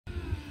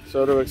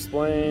So to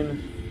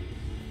explain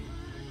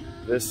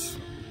this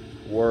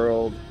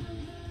world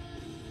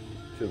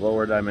to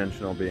lower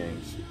dimensional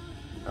beings,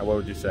 what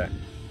would you say?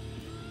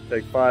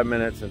 Take 5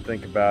 minutes and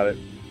think about it,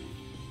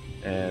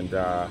 and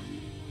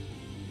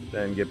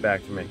then get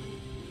back to me.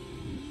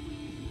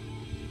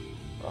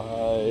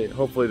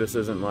 Hopefully this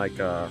isn't like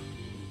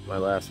my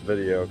last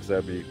video, because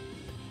that'd be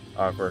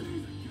awkward,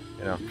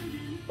 you know.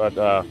 But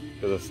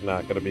because it's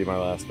not going to be my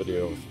last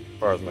video as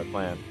far as my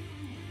plan.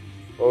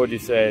 What would you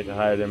say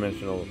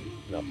to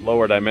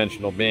lower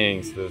dimensional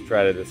beings to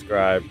try to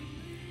describe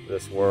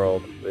this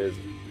world?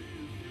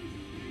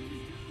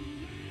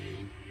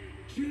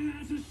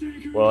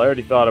 Well, I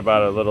already thought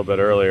about it a little bit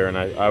earlier, and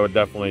I would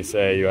definitely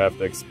say you have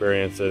to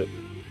experience it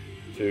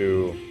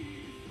to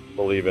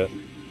believe it.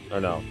 Or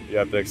no, you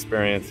have to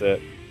experience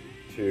it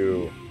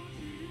to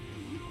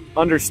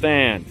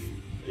understand.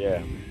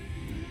 Yeah.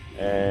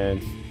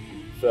 And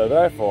so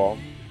therefore,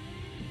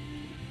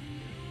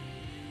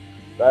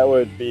 that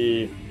would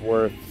be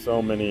worth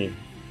so many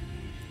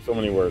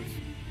words.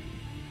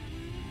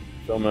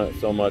 So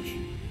much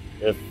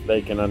if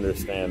they can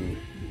understand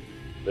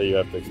that you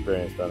have to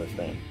experience to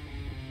understand.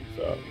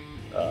 So,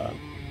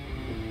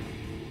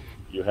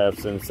 you have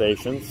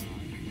sensations.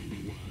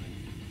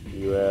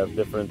 You have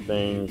different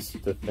things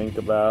to think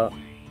about.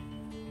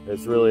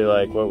 It's really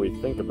like what we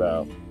think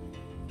about.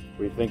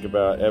 We think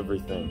about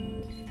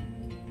everything.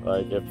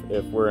 Like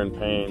if we're in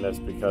pain, that's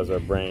because our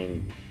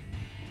brain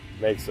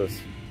makes us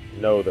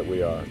know that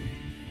we are.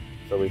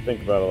 So we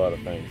think about a lot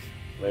of things.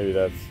 Maybe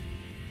that's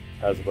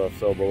as above,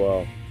 so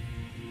below.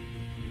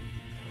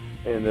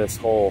 In this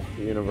whole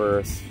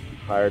universe,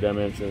 higher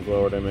dimensions,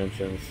 lower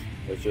dimensions,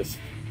 it's just,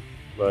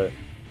 but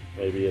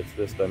maybe it's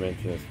this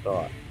dimension is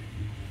thought.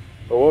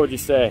 But what would you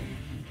say?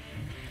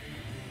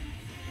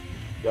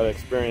 You gotta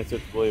experience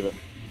it to believe it.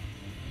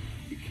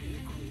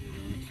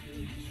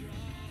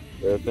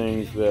 There are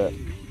things that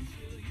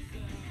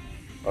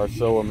are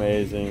so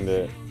amazing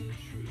that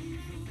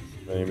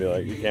then you'd be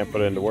like, you can't put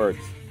it into words.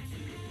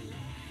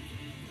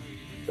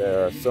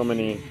 There are so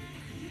many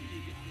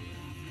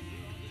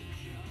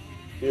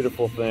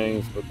beautiful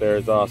things, but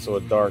there's also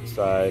a dark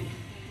side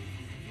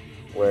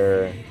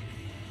where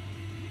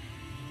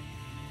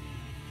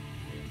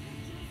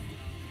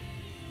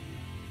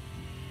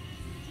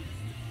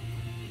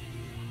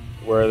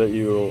that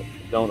you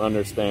don't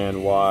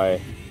understand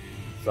why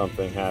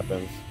something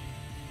happens,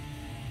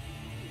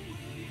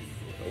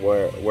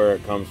 where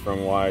it comes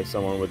from, why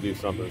someone would do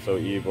something so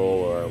evil,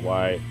 or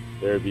why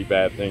there would be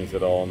bad things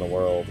at all in the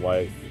world.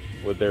 Why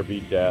would there be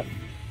death?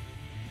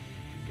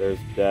 There's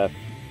death.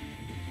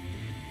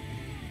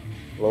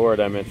 Lower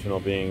dimensional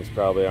beings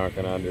probably aren't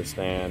going to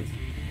understand,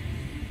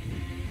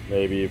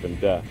 maybe even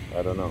death,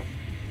 I don't know.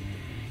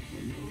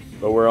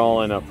 But we're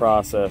all in a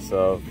process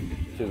of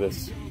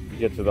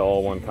get to the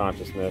all one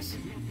consciousness,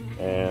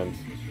 and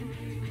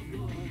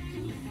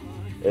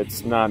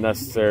it's not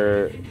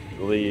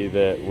necessarily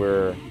that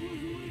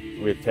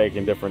we've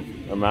taken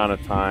different amount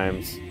of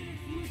times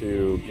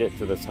to get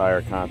to this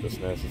higher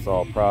consciousness. It's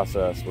all a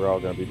process. We're all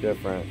going to be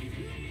different,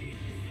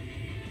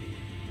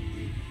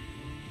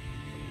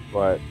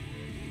 but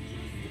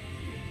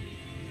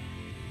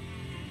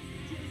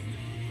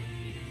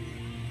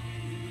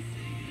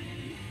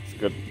it's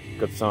a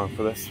good song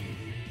for this.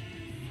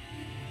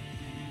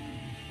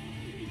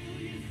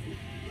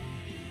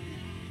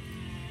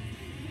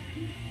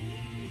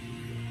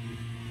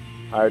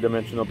 Higher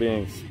dimensional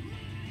beings.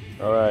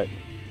 Alright.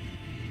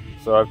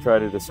 So I've tried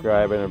to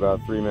describe in about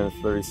 3 minutes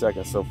 30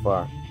 seconds so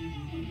far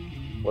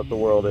what the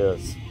world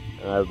is.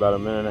 And I have about a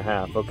minute and a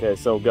half. Okay,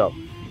 so go.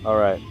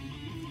 Alright.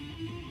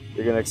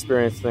 You're going to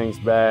experience things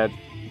bad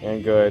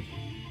and good.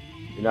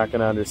 You're not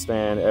going to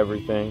understand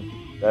everything.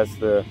 That's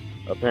the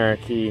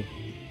apparent key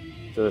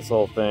to this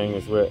whole thing,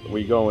 is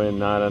we go in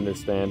not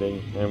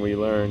understanding, and we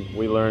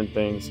learn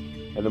things.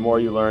 And the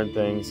more you learn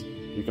things,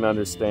 you can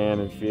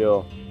understand and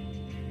feel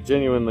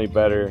genuinely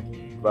better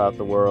about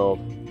the world,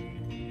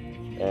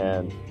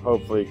 and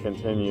hopefully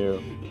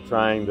continue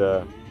trying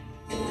to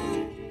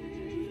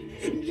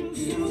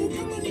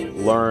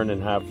learn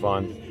and have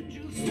fun.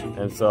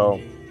 And so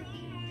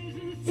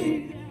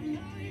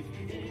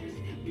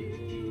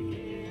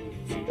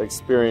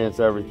experience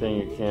everything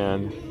you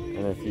can,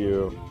 and if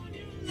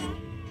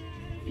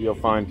you'll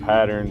find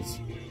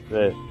patterns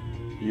that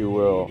you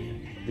will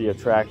be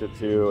attracted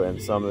to and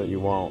some that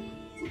you won't.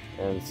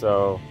 And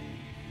so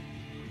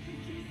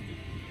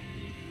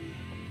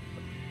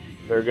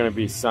there are going to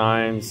be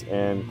signs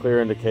and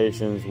clear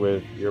indications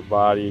with your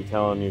body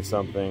telling you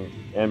something,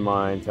 and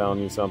mind telling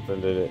you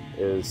something, that it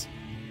is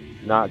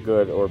not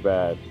good or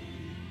bad.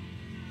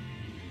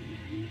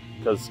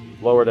 Because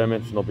lower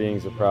dimensional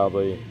beings are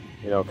probably,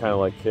 kind of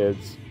like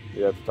kids.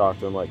 You have to talk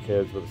to them like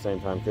kids, but at the same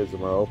time kids are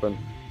more open.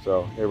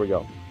 So here we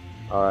go.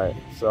 Alright,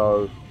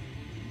 so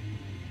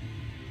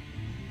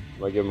I'm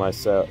going to give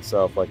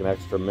myself like an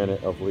extra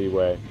minute of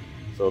leeway.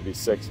 So it'll be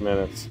 6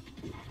 minutes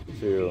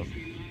to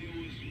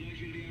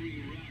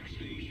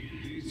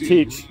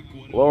teach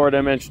lower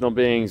dimensional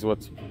beings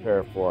what to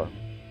prepare for.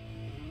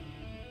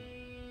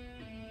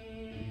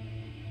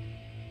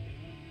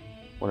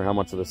 Wonder how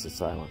much of this is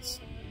silence.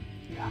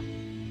 Yeah.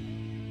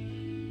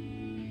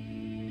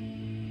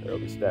 There will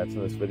be stats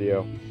in this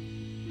video.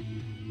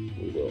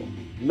 We will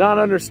not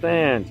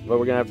understand, but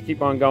we're gonna have to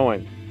keep on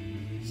going.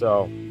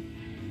 So,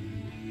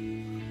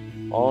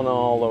 all in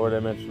all, lower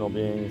dimensional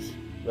beings,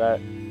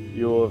 that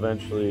you will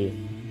eventually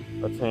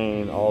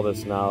attain all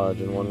this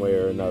knowledge in one way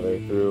or another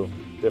through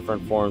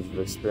different forms of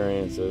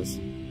experiences.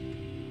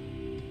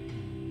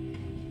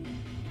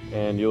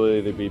 And you'll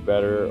either be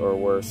better or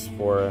worse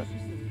for it,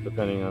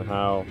 depending on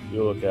how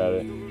you look at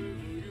it.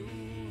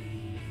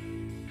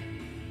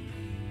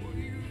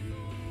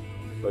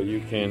 But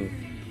you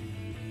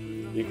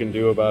can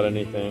do about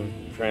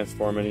anything,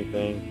 transform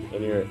anything,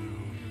 and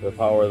the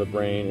power of the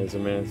brain is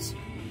immense.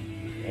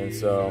 And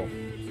so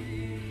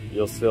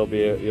you'll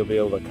be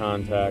able to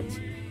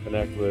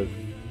connect with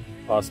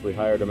possibly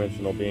higher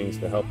dimensional beings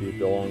to help you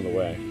along the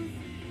way.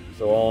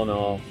 So all in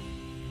all,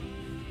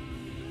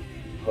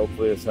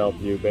 hopefully it's helped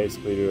you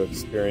basically to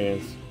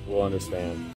experience, will understand.